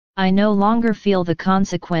I no longer feel the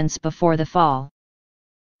consequence before the fall.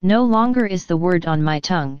 No longer is the word on my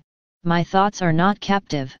tongue, my thoughts are not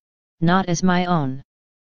captive, not as my own.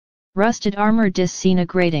 Rusted armor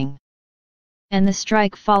disintegrating. And the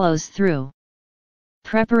strike follows through.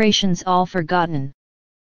 Preparations all forgotten.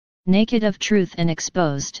 Naked of truth and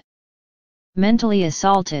exposed. Mentally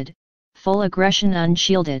assaulted, full aggression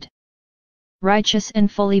unshielded. Righteous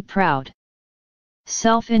and fully proud.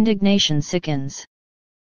 Self-indignation sickens.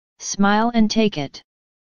 Smile and take it.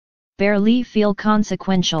 Barely feel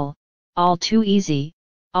consequential, all too easy,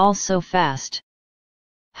 all so fast.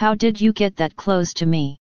 How did you get that close to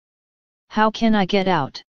me? How can I get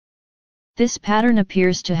out? This pattern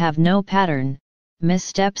appears to have no pattern,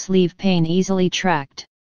 missteps leave pain easily tracked.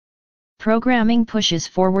 Programming pushes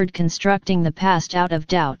forward, constructing the past out of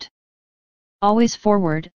doubt. Always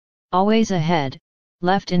forward, always ahead,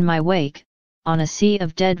 left in my wake, on a sea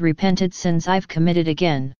of dead repented sins I've committed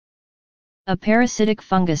again. A parasitic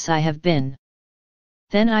fungus I have been.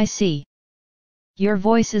 Then I see. Your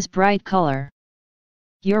voice is bright color.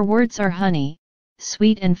 Your words are honey,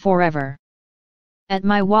 sweet and forever. At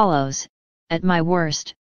my wallows, at my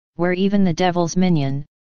worst, where even the devil's minion,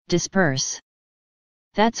 disperse.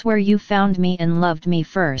 That's where you found me and loved me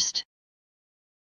first.